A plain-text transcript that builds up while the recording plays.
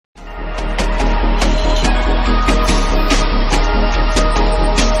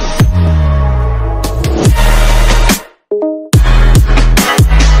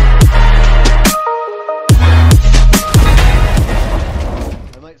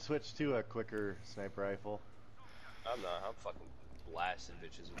switch to a quicker sniper rifle. I'm not. I'm fucking blasting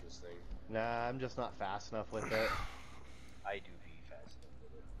bitches with this thing. Nah, I'm just not fast enough with it. I do be fast enough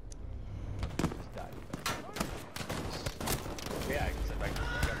with it. Just die. Yeah,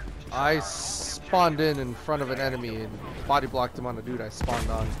 I spawned in front of an enemy and body blocked him on a dude I spawned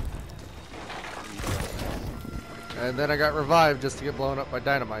on. And then I got revived just to get blown up by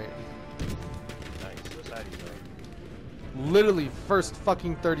dynamite. Nice. What side are you on? Literally first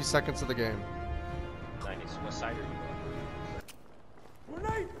fucking 30 seconds of the game. Nice. What side are you on?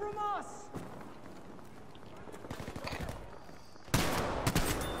 Grenade from us!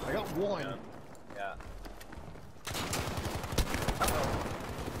 I got one. Yeah. Uh-oh.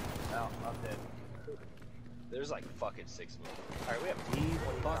 No, I'm dead. There's like fucking 6 of them. Alright, we have He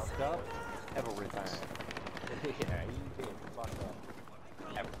fucked up everything. Yeah, you getting fucked up.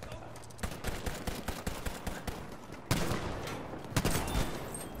 Everything.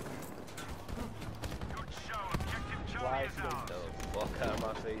 Fly the fuck out of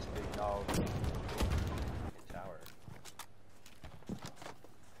my face, big dog. Tower.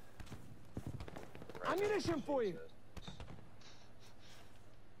 Ammunition for you!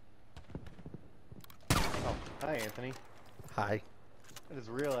 Oh, hi Anthony. Hi. I just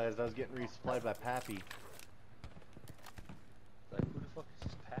realized I was getting resupplied by Pappy. Like, who the fuck is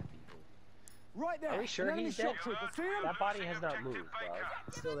this Pappy? Right there! Are we sure An enemy he's dead? shot trooper. See him? That body has not moved, dog.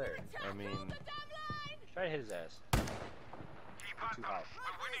 It's still there. I mean, Try to hit his ass. Too high.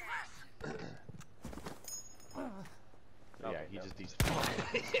 yeah, he just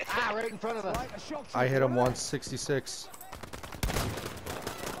ah, right in front of us. Right, a shock I hit him trooper. once, 66.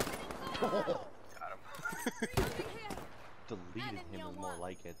 Got him. Deleted him is more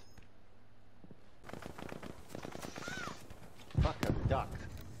like it. Fuck a duck.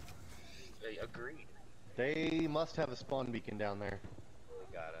 Hey, agreed. They must have a spawn beacon down there.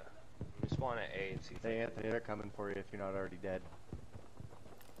 We gotta. We spawn at A and see if, Hey Anthony, they're coming for you if you're not already dead.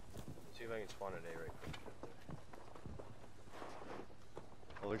 see if I can spawn at A right quick.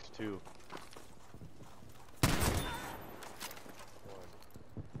 Well, there's two.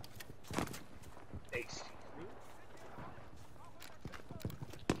 One. Excuse me?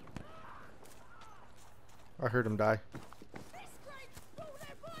 I heard him die.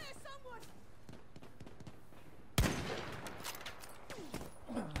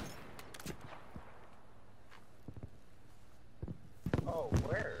 Oh,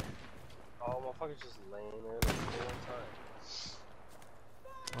 where? Oh, motherfucker's just laying there the whole time.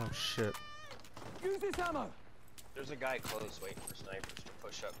 Oh shit. Use this ammo! There's a guy close waiting for snipers to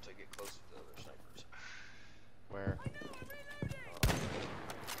push up to get close to the other snipers. Where? Fucking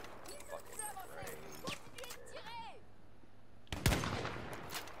right.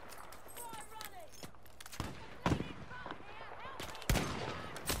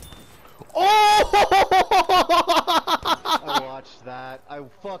 I watched that. I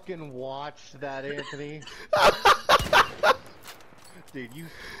fucking watched that, Anthony. Dude, you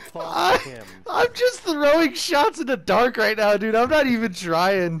fucked him. I'm just throwing shots in the dark right now, dude. I'm not even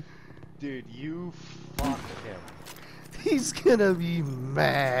trying. Dude, you fucked him. He's gonna be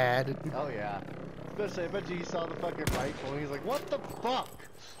mad. Oh yeah. Especially, I bet you he saw the fucking rifle and he's like, what the fuck?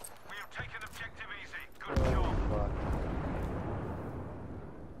 We have taken objective easy. Good Oh, job. fuck.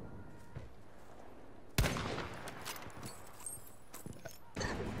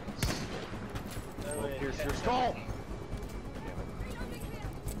 Oh, pierce your skull!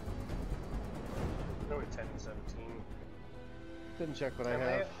 No, we're 10 and 17. Didn't check what I Am I-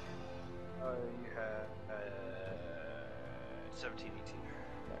 have. You have 17, 18.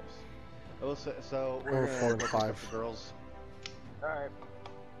 Nice. Oh, so Oh, we're 4 gonna and go 5. pick up the girls. Alright.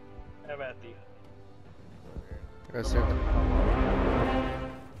 Have at thee. You guys hear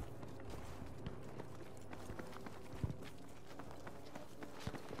that?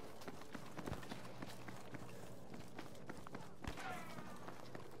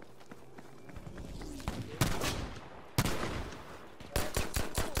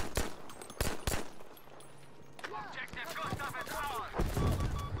 Objective Gustav is ours.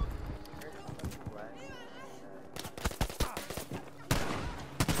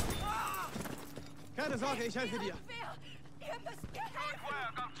 Keine Sorge, ich helfe dir. Good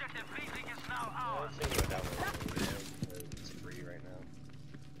work. Objective Beating is now ours. It's free right now.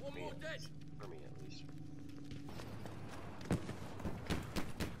 For me, for me at least.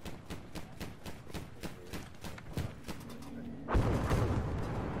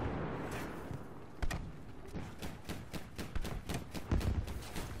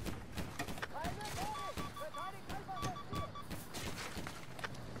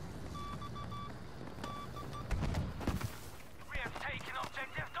 We have taken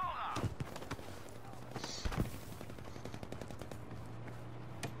objective Dog.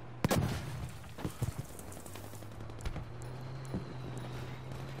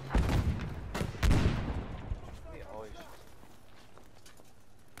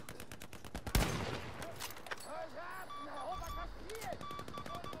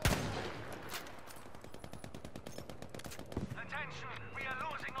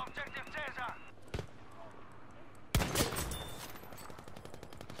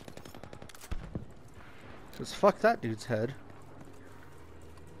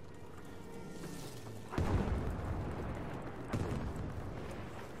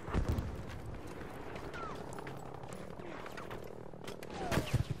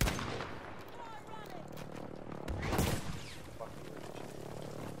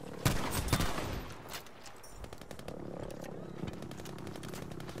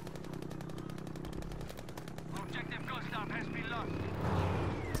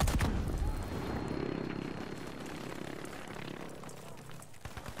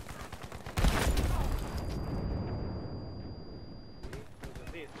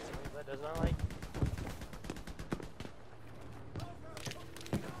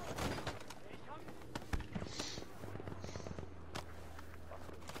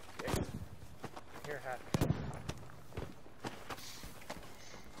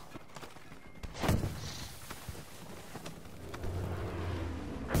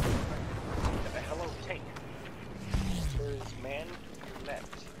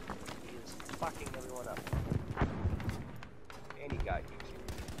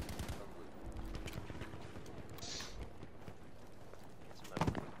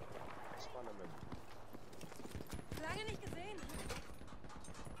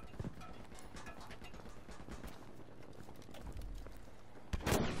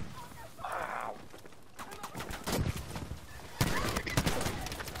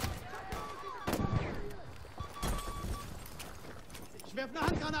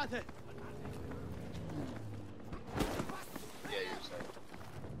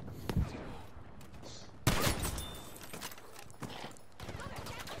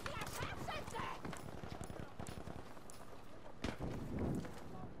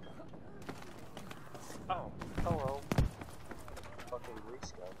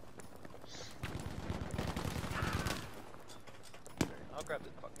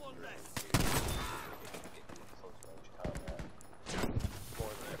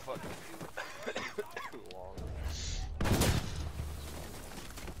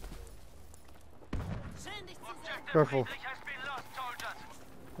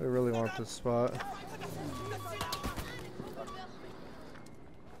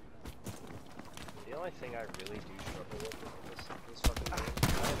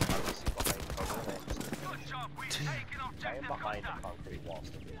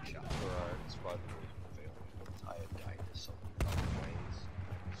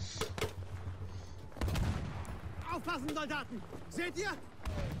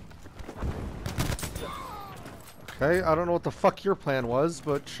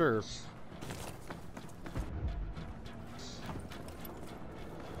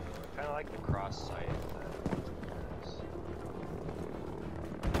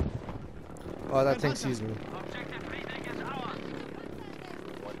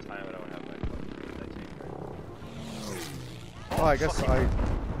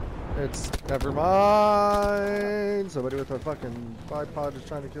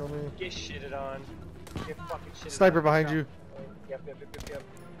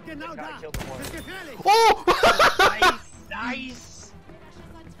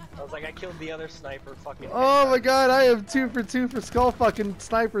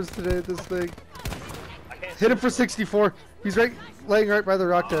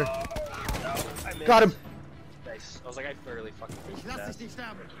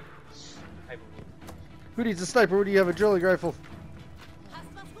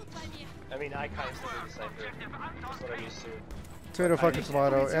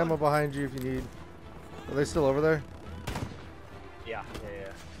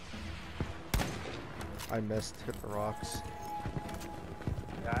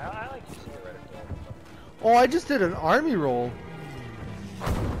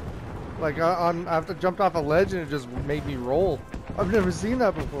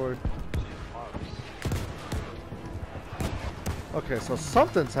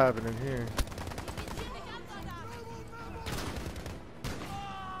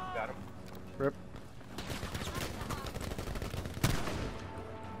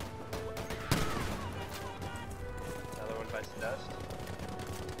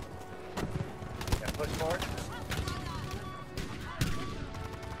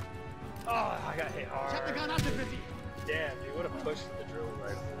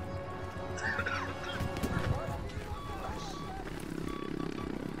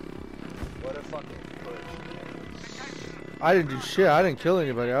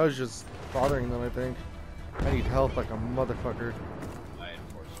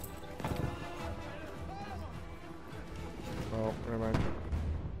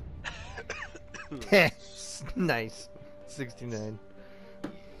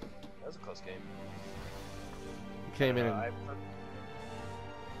 came in and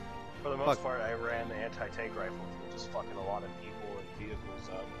for the most Fuck. part, I ran the anti-tank rifle through just fucking a lot of people and vehicles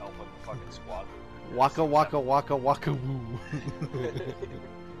up, helping the fucking squad. waka waka waka waka woo.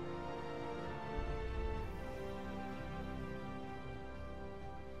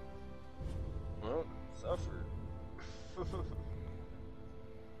 Well, suffer.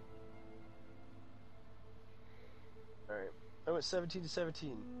 Alright, I went 17 to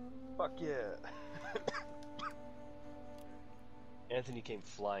 17. Fuck yeah. Anthony came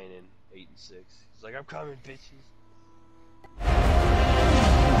flying in 8 and 6. He's like, I'm coming, bitches. Where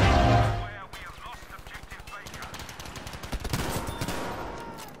we have lost objective Baker.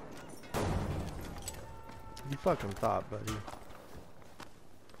 You fucking thought, buddy.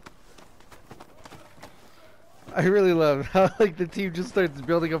 I really love how like the team just starts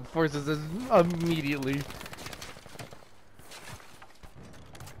building up forces immediately.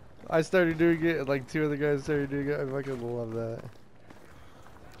 I started doing it, and like 2 other guys started doing it. I fucking love that.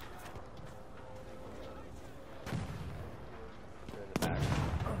 They're in the back.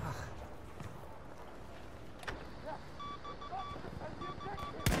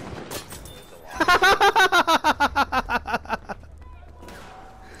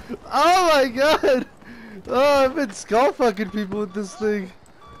 Oh my god! Oh, I've been skull fucking people with this thing.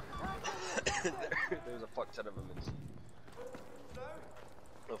 There's a fuck ton of them in C.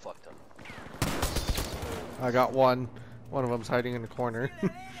 A fuck ton. I got one. One of them's hiding in the corner.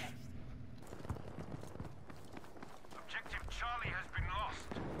 Objective Charlie has been lost.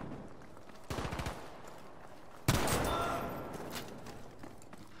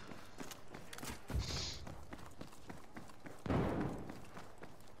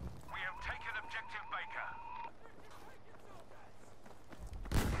 We have taken objective Baker.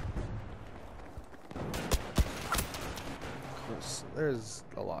 There's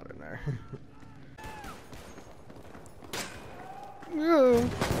a lot in there. Yeah.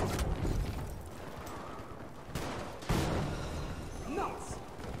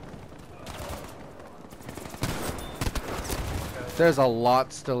 There's a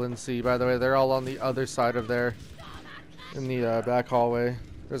lot still in C, by the way. They're all on the other side of there. In the back hallway.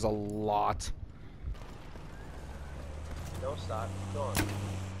 There's a lot. Don't stop. Go on.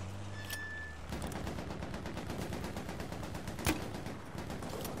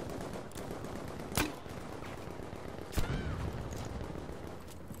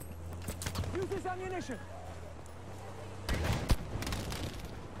 Use this ammunition.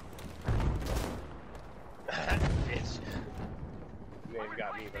 Bitch. You ain't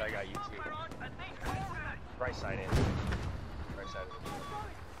got me, but I got you too. Right side in. Right side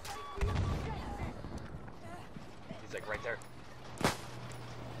in. He's like right there.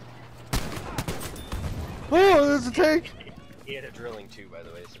 Oh, there's a tank! He had a drilling too, by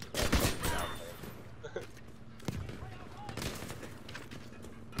the way. So get out there.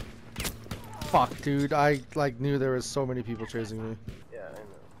 Fuck, dude. I like knew there was so many people chasing me. Yeah, I know.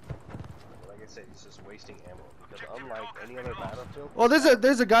 Like I said, he's just wasting ammo because unlike any other battlefield. Well,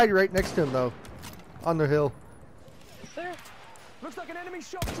 there's a guy right next to him though, on the hill. Is there? Looks like an enemy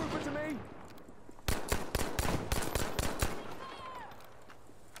shock trooper to me.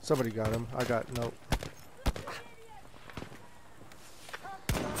 Somebody got him. I got nope.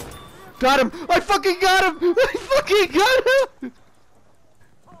 Got him! I fucking got him! I fucking got him!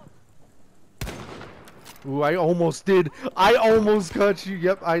 Ooh, I almost did. I almost got you.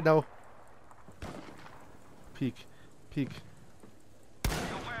 Yep, I know. Peek. Peek.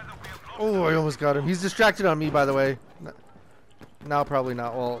 Oh, I almost got him. He's distracted on me, by the way. Now probably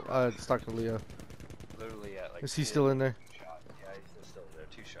not. Well, stuck to Leo. Literally at like. Is he still in there? Shot. Yeah, he's still in there.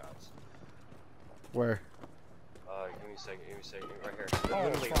 2 shots. Where? Give me a second. Give me a second. Right here.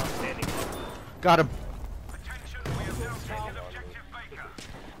 Literally standing. Got him. Attention, we have now taken objective Baker.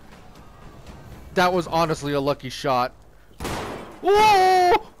 That was honestly a lucky shot.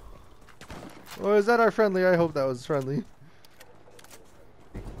 Whoa! Oh, is that our friendly? I hope that was friendly.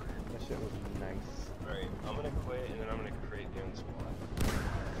 That shit was nice. Alright, I'm gonna quit and then I'm gonna create the own squad.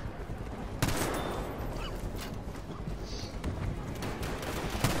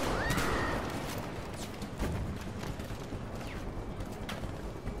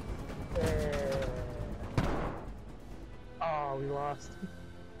 Oh, we lost.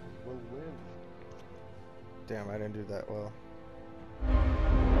 We'll live. Damn, I didn't do that well.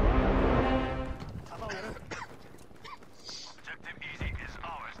 Objective Easy is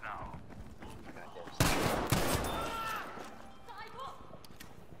ours now.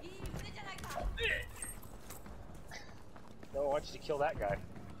 No, I want you to kill that guy.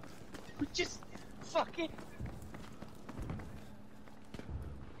 Just fucking.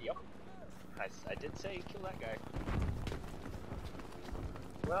 Yep. I did say kill that guy.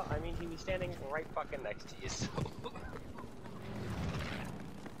 Well, I mean, he was standing right fucking next to you, so...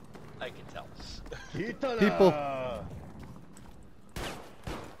 I can tell. People.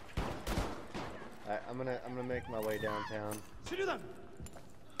 I'm gonna make my way downtown.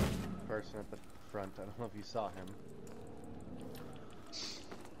 Person at the front. I don't know if you saw him.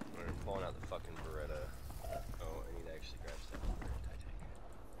 We're pulling out the fucking Beretta. Oh, I need to actually grab stuff for Titanic.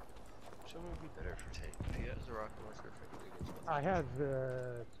 Which one would be better for Tank? If he has the rocket launcher, I have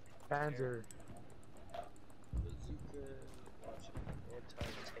Panzer. Bazooka,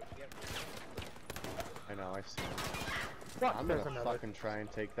 anti-tank. I know, I've seen him. Fuck, I'm there's gonna another. fucking try and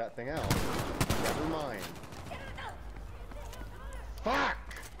take that thing out. Never mind. Fuck!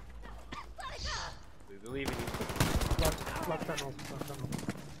 We believe in you. Left tunnel, left tunnel.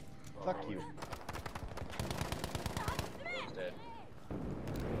 Fuck you. One's dead.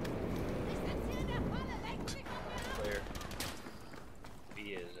 Clear. He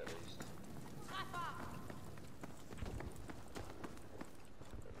is, at least. I don't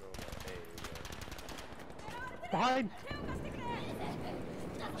know about A, Behind!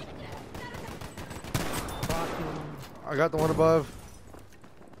 Fucking. I got the one above.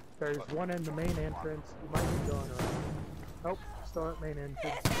 There's one in the main entrance. You might be going around. Nope, still at main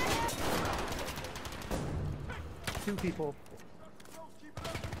entrance. 2 people.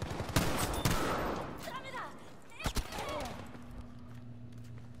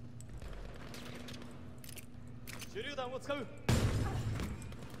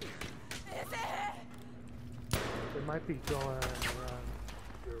 They might be going around your way.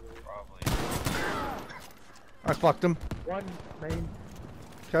 probably. I fucked him. One main.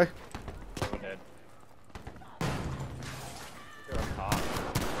 Okay. One dead. You're a cop.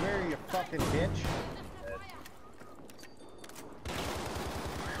 Come here, you fucking bitch. Dead.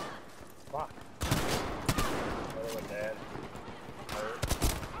 Fuck. Another one dead. Hurt.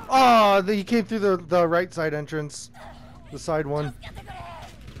 Oh, he came through the right side entrance. The side one.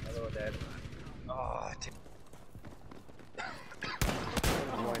 Another one dead. Oh,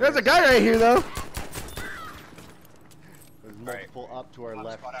 There's a guy right here though. There's multiple up to our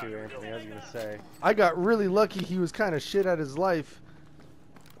left too, Anthony. I was gonna say. I got really lucky. He was kind of shit at his life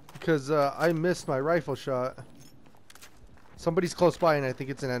because I missed my rifle shot. Somebody's close by, and I think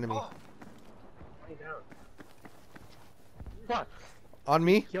it's an enemy. Oh. Lay down. Fuck. On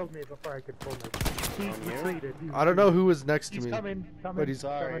me? Killed me before I could pull my. He On you? retreated. He I don't know who was next to He's me. coming. But he's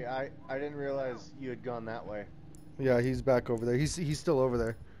Sorry, coming. I didn't realize you had gone that way. Yeah, he's back over there. He's still over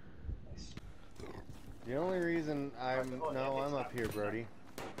there. The only reason I'm up here, Brody.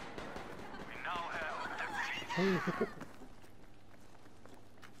 Cool,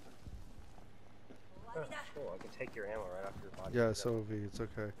 I can take your ammo right off your body. Yeah, so V, it's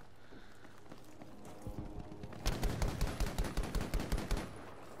okay.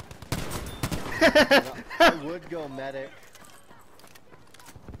 I would go medic.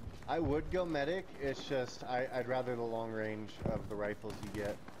 I would go medic. It's just I'd rather the long range of the rifles you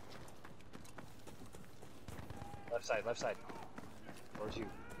get. Left side, left side. Where's you?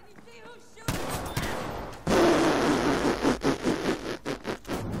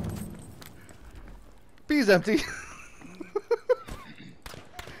 B's empty.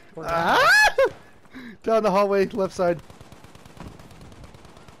 Ah! Down the hallway, left side.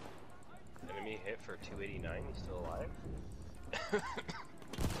 Enemy hit for 289. He's still alive.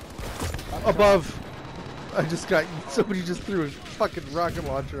 Above. I just got somebody just threw a fucking rocket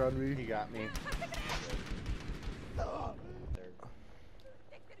launcher on He me. got me.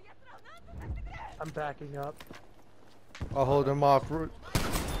 I'm backing up. I'll hold him off.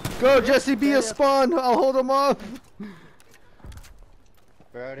 Go, Jesse, be a spawn. I'll hold him off.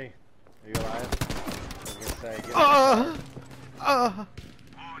 Brody, are you alive? I was gonna say, get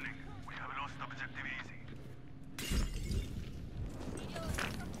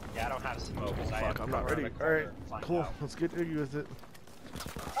Yeah, I don't have smoke. I Fuck, have I'm not cover in ready. the corner Alright, and find cool. out. Let's get jiggy with it.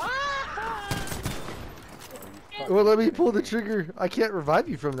 Oh, you Well, let me fucking pull the kidding trigger. I can't revive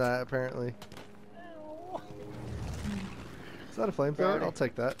you from that, apparently. Is that a flamethrower? Brownie. I'll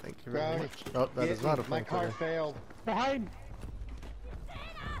take that. Thank you very Brownie. much. Oh, that Get is not a me. My car flamethrower. failed. Behind.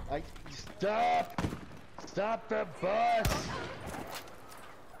 Stop the bus!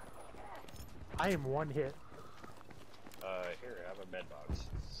 I am one hit. Here, I have a med box.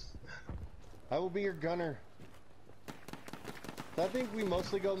 I will be your gunner. So I think we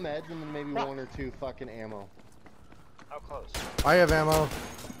mostly go meds and then maybe one or two fucking ammo. How close? I have ammo.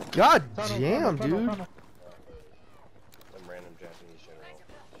 God Tunnel, damn, tunnel, dude. tunnel. Some random Japanese general.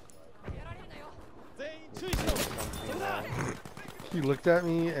 He looked at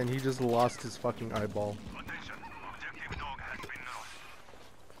me and he just lost his fucking eyeball.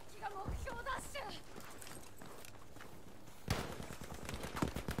 敵が目標ダッシュ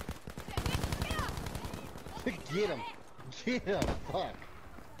Get him! Get him! Fuck!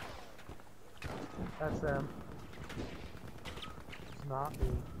 That's them. It's not me.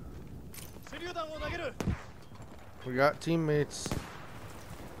 手榴弾を投げる We got teammates.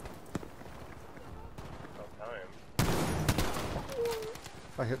 About time.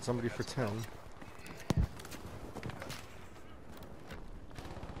 If I hit somebody for 10.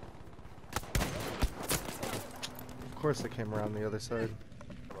 Of course I came around the other side.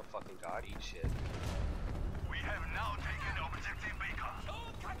 I'm a fucking god, eat shit. We have now taken objective Baker.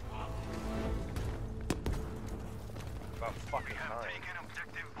 About We fucking have time. taken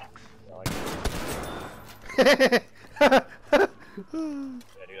objective Box. No, yeah,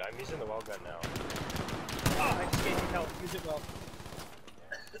 dude, I'm using the well gun now. Oh, I just gave you help. Use it well.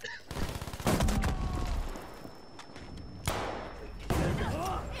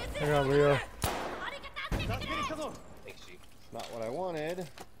 Hang on, Leo. 助けに来たぞ Thanks, G. Not what I wanted. That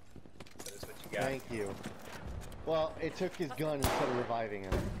is what you got. Thank you. Well, it took his gun instead of reviving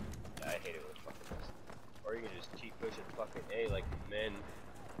him. Yeah, I hate it with fucking this. Or you can just cheat push and fucking A like men.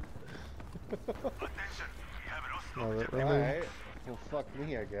 Attention. We have lost Oh, objective. really? Alright. Well, fuck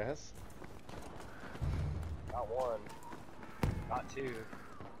me, I guess. Not one. Not two.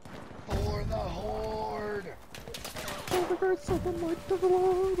 For the Horde! Oh, there's something like the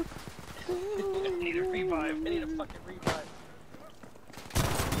Lord. I need a revive. I need a fucking revive.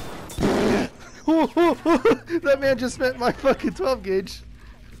 That man just spent my fucking 12 gauge.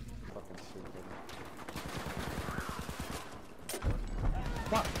 Fucking stupid.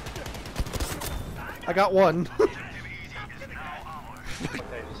 I got one. Fuck, I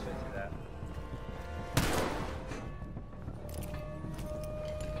just fit through that.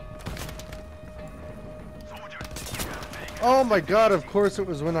 Oh my god, of course it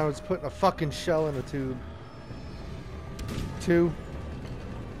was when I was putting a fucking shell in a tube. 2.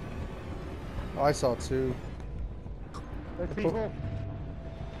 Oh, I saw 2. There's people. We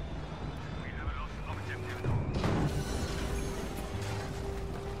have lost objective Dog.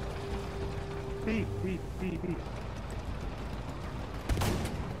 B.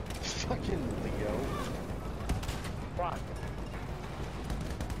 Fucking Leo. Fuck.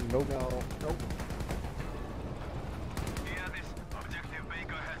 Nope. No. Nope. Hear this. Objective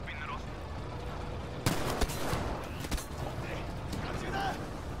Baker has been lost.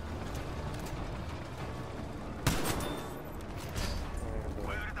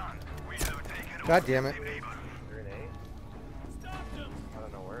 Well done. We have taken God damn it. objective Able. Grenade? I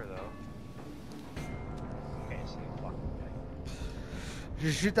don't know where though. Can't see a fucking thing.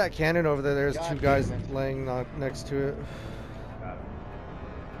 Just shoot that cannon over there. There's God 2 guys damn it. laying next to it. Got him.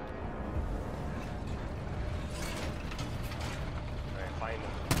 Alright, find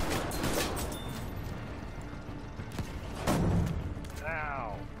them.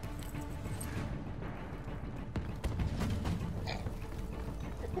 Ow!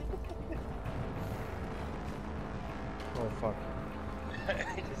 Oh fuck. I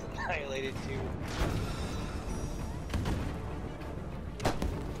just annihilated 2.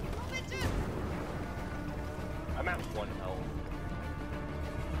 I'm at 1 health.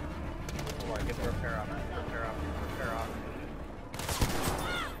 Hold on, get the repair off. Repair off.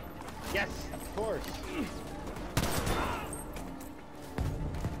 Yes! Of course.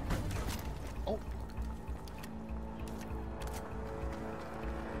 Oh.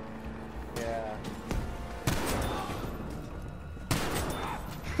 Yeah.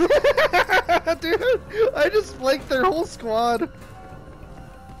 Dude, I just flanked their whole squad.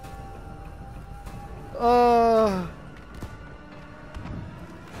 Oh,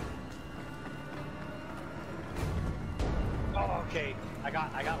 okay. I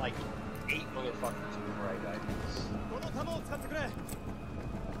got like 8 motherfuckers before I died. この弾を使ってくれ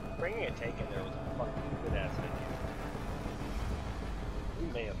Bringing a tank in there was a fucking good ass idea. We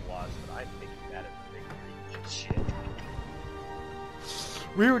may have lost, but I think that is big shit.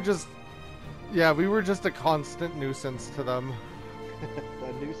 We were just, yeah, we were just a constant nuisance to them.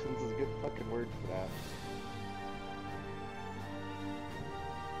 A nuisance is a good fucking word for that.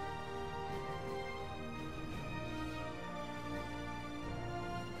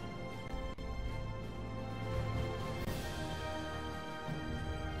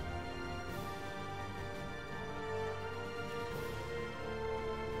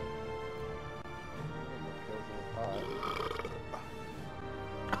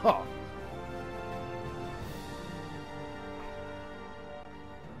 Oh.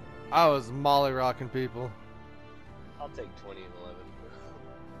 I was molly rocking people. I'm take 20 and 11.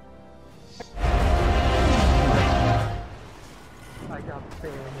 I got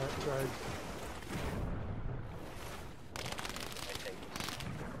bayonet, guys. My tank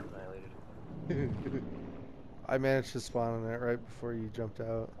was annihilated. I managed to spawn on it right before you jumped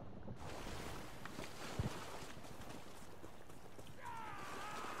out.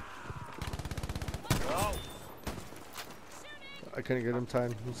 Oh! I couldn't get him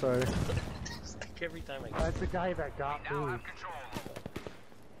time. I'm sorry. It's like every time I get That's the guy that got Now me. have control.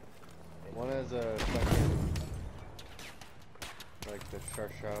 One has a fucking, like the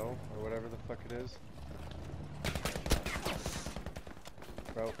Charchot or whatever the fuck it is.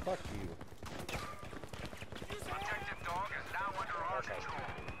 Bro, fuck you. Objective dog is now under our control.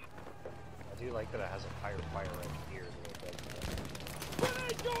 I do like that it has a higher fire right here than it does there.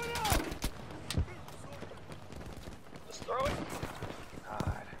 Grenade going out! Just throw it!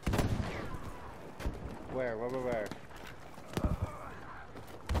 God. Where?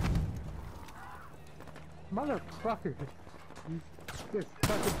 Motherfucker! He's just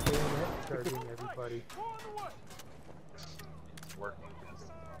fucking bayonet charging everybody. It's working.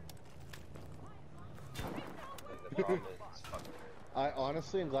 The problem is it's fucking I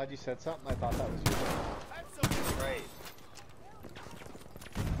honestly am glad you said something. I thought that was you. right.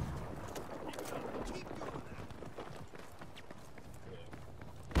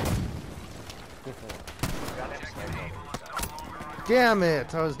 Damn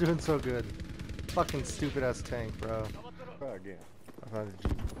it! I was doing so good. Fucking stupid ass tank, bro. Oh, again. I found a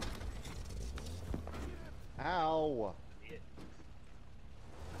Jeep. Ow!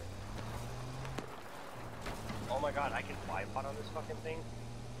 Oh my god, I can fly pot on this fucking thing?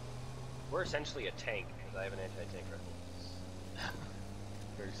 We're essentially a tank, because I have an anti-tank rifle.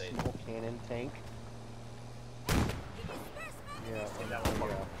 Very Say- small cannon tank. Yeah. Say that one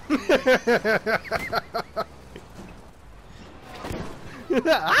more.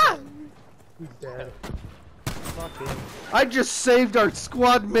 Ah! He's dead. Fuck him. I just saved our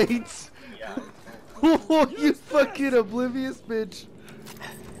squad mates! Yeah. Oh, you fucking oblivious bitch!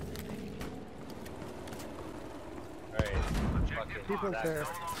 Alright. Fucking People that- there.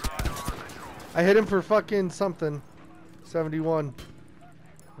 I hit him for fucking something. 71.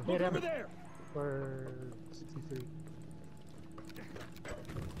 Hit him Over there! for 63.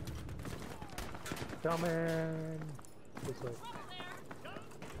 Coming this way.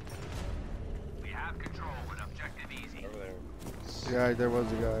 We have control with objective easy. Over there. Yeah, there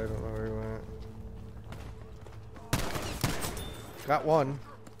was a guy. I don't know where he went. Got one.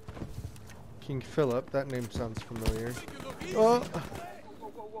 King Philip. That name sounds familiar. Oh! Whoa,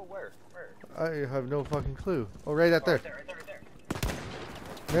 whoa, whoa, where? Where? I have no fucking clue. Oh, right out Oh, there. right there, right there, right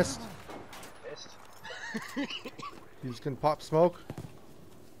there. Missed. Missed. He's gonna pop smoke.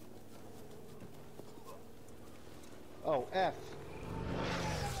 Oh, F.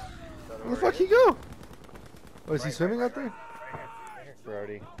 Where the fuck he go? Oh, is he swimming out there?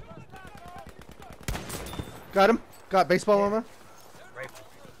 Brody. Got him. Got baseball armor. Right.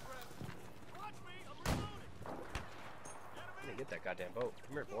 I'm gonna get that goddamn boat.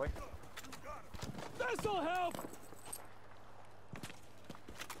 Come here, boy. This'll help!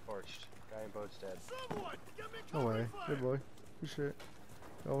 Torched. Guy in boat's dead. Someone! Get me No cover way. fire! Good boy. Good shit.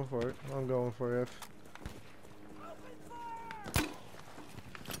 Going for it. I'm going for it.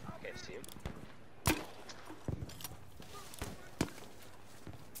 Can't see him.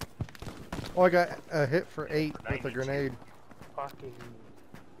 Oh, I got a hit for 8 with a 92. grenade. Fucking.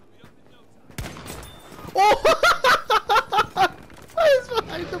 Oh! I was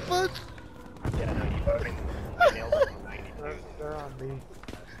behind the bush. Yeah, no, you fucking nailed it. 92. They're on me.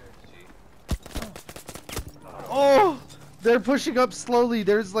 Oh! They're pushing up slowly.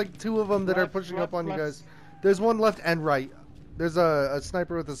 There's like 2 of them that are Left, pushing left, up on you left. guys. There's one left and right. There's a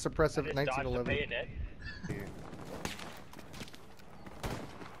sniper with a suppressive I just dodged a 1911. bayonet.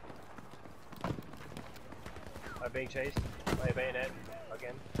 I'm being chased by a bayonet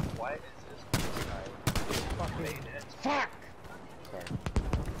again. Why is this guy fucking bayonet? Fuck! Sorry.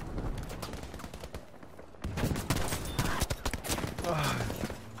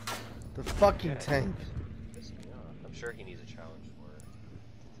 The fucking tank. Pissing me off. I'm sure he needs a challenge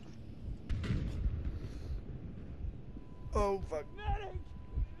for it. Oh fuck. Medic!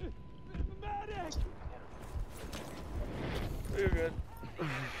 Medic! You're good.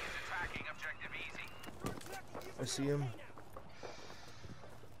 Tracking objective easy. I see him.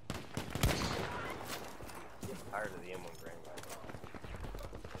 Tired of the M1 Grand Guy.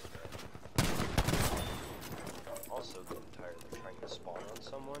 Also getting tired of trying to spawn on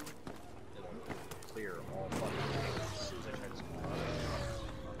someone and then clear all fucking things as soon as I try to spawn on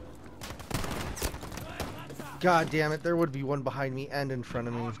God damn it, there would be one behind me and in front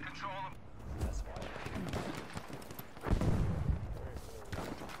of me. Lost control of. That's why.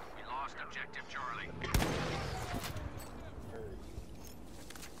 We lost objective Charlie.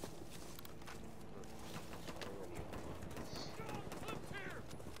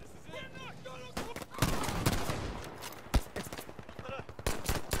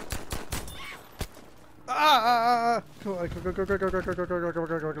 Ah! Come on, go, go, go, go, go, go, go, go, go,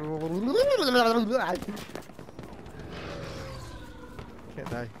 go, go, go, go. Can't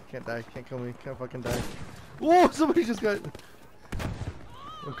die, can't die, can't kill me, can't fucking die. Whoa, somebody just got...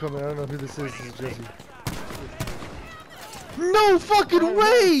 I'm coming, I don't know who this is, this is Jesse. No fucking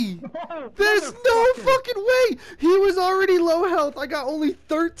way! There's no fucking way! He was already low health, I got only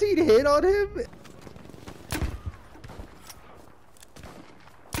 13 hit on him!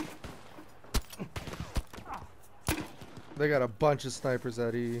 They got a bunch of snipers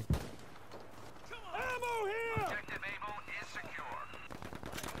at E. Ammo here! Objective Able is secure.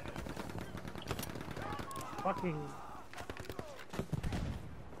 Fucking.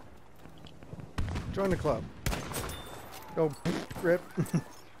 Join the club. Go, rip. Over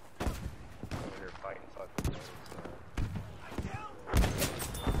here fighting fucking things,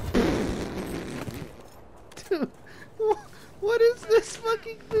 Dude, what is this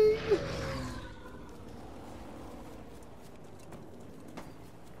fucking thing?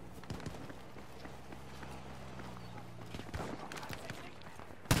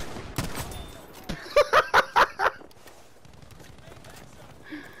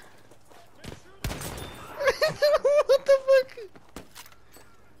 What the fuck?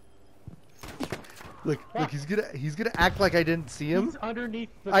 Look, he's gonna act like I didn't see him. He's underneath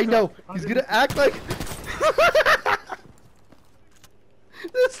the I know. truck, He's gonna underneath- act like.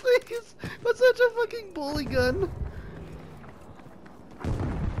 This thing is such a fucking bully gun.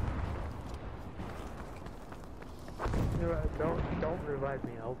 You know, don't revive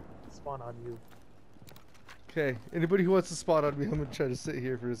me. I'll spawn on you. Okay, anybody who wants to spot on me, I'm gonna try to sit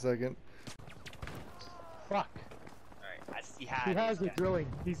here for a second. Fuck. Alright, I see how He it has is, it guys. drilling.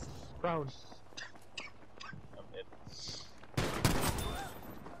 He's prone. I'm dead.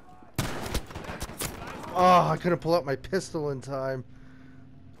 Oh, I couldn't pull out my pistol in time.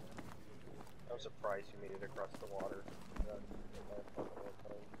 I'm surprised you made it across the water.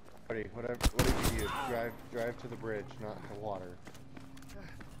 Buddy, whatever you do, drive to the bridge, not the water.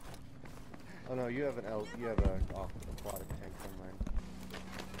 Oh no, you have an you have a aquatic tank on mine.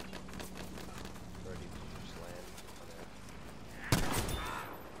 Ready to just land.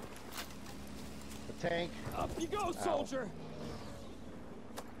 The tank. Up you go, soldier!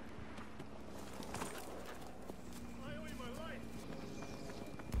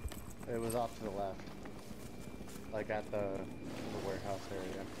 It was off to the left, like at the warehouse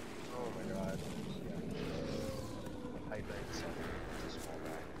area. Oh my god. Hydrate something. It's a small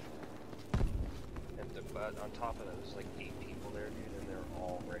guy. And but on top of that, there's like 8 people there, dude, and they're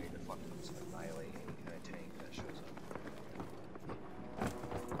all ready to fucking just annihilate any kind of tank that shows up.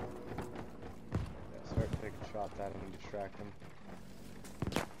 Yeah, start taking shots at him and distract him.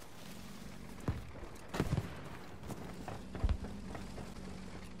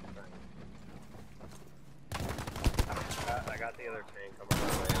 I got the other tank. I'm on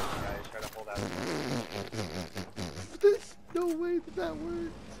my way. Guys, try to hold out. There's no way that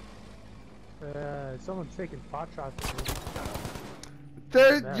worked. Someone's taking pot shots at me.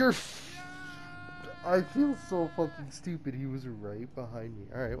 There, Man. you're. I feel so fucking stupid. He was right behind me.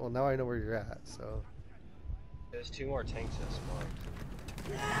 All right, well now I know where you're at. So. There's 2 more tanks that spawned.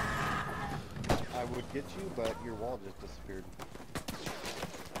 I would get you, but your wall just disappeared.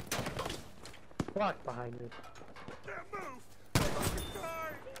 Fuck behind me. Can't move! Fucking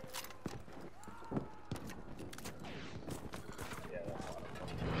die! Yeah, that's a lot of fun.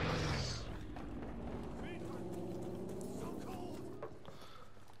 So cold!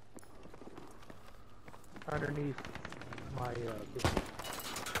 Underneath my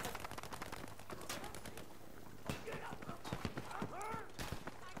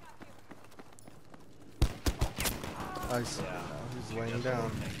I see. Yeah. He's laying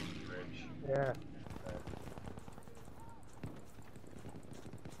down. Bridge. yeah.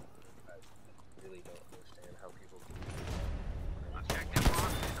 I really don't understand how people can do that. Objective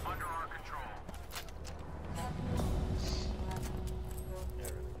Rock is under our control. Yeah,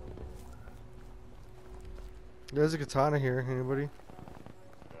 really. There's a katana here. Anybody? Yeah,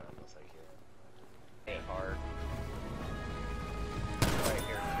 unless I can. Hit hard. Right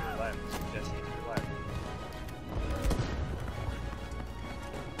here, to your left. Jesse, to your left.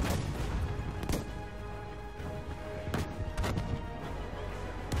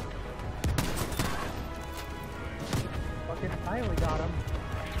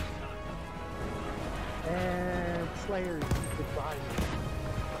 player is behind you.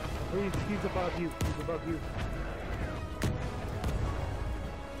 Please, he's above you. He's above you.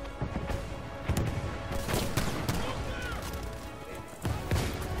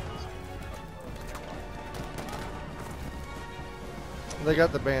 They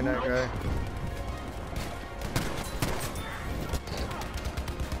got the bayonet guy.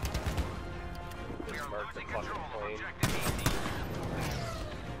 Just marked the fucking plane.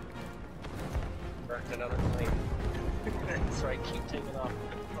 Marked another plane. That's right, keep taking off.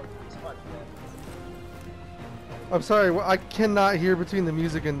 It's fun, man. I'm sorry, I cannot hear between the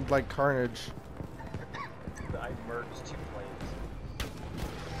music and like carnage. I merged 2 planes.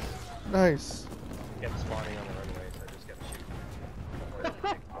 Nice. Kept spawning on the runway, so I just kept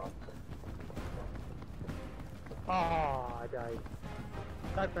shooting. Ah, I died.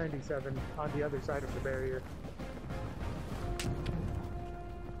 Type 97 on the other side of the barrier.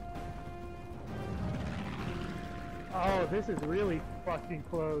 Oh, this is really fucking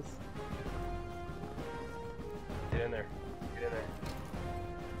close. Get in there. Get in there.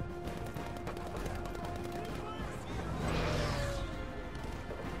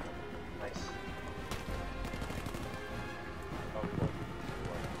 Nice. Oh, we won.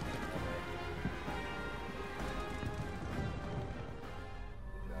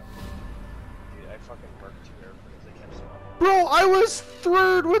 Dude, I fucking worked 2 airplanes. They kept spawning. Bro, I was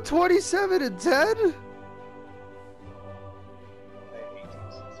third with 27 and 10. I had 18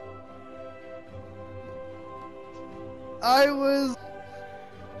 since. I was.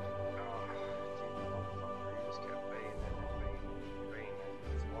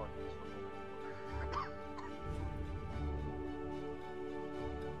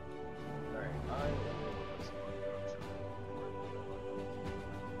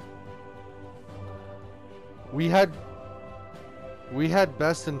 We had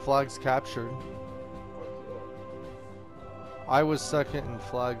best in flags captured. I was second in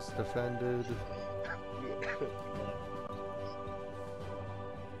flags defended.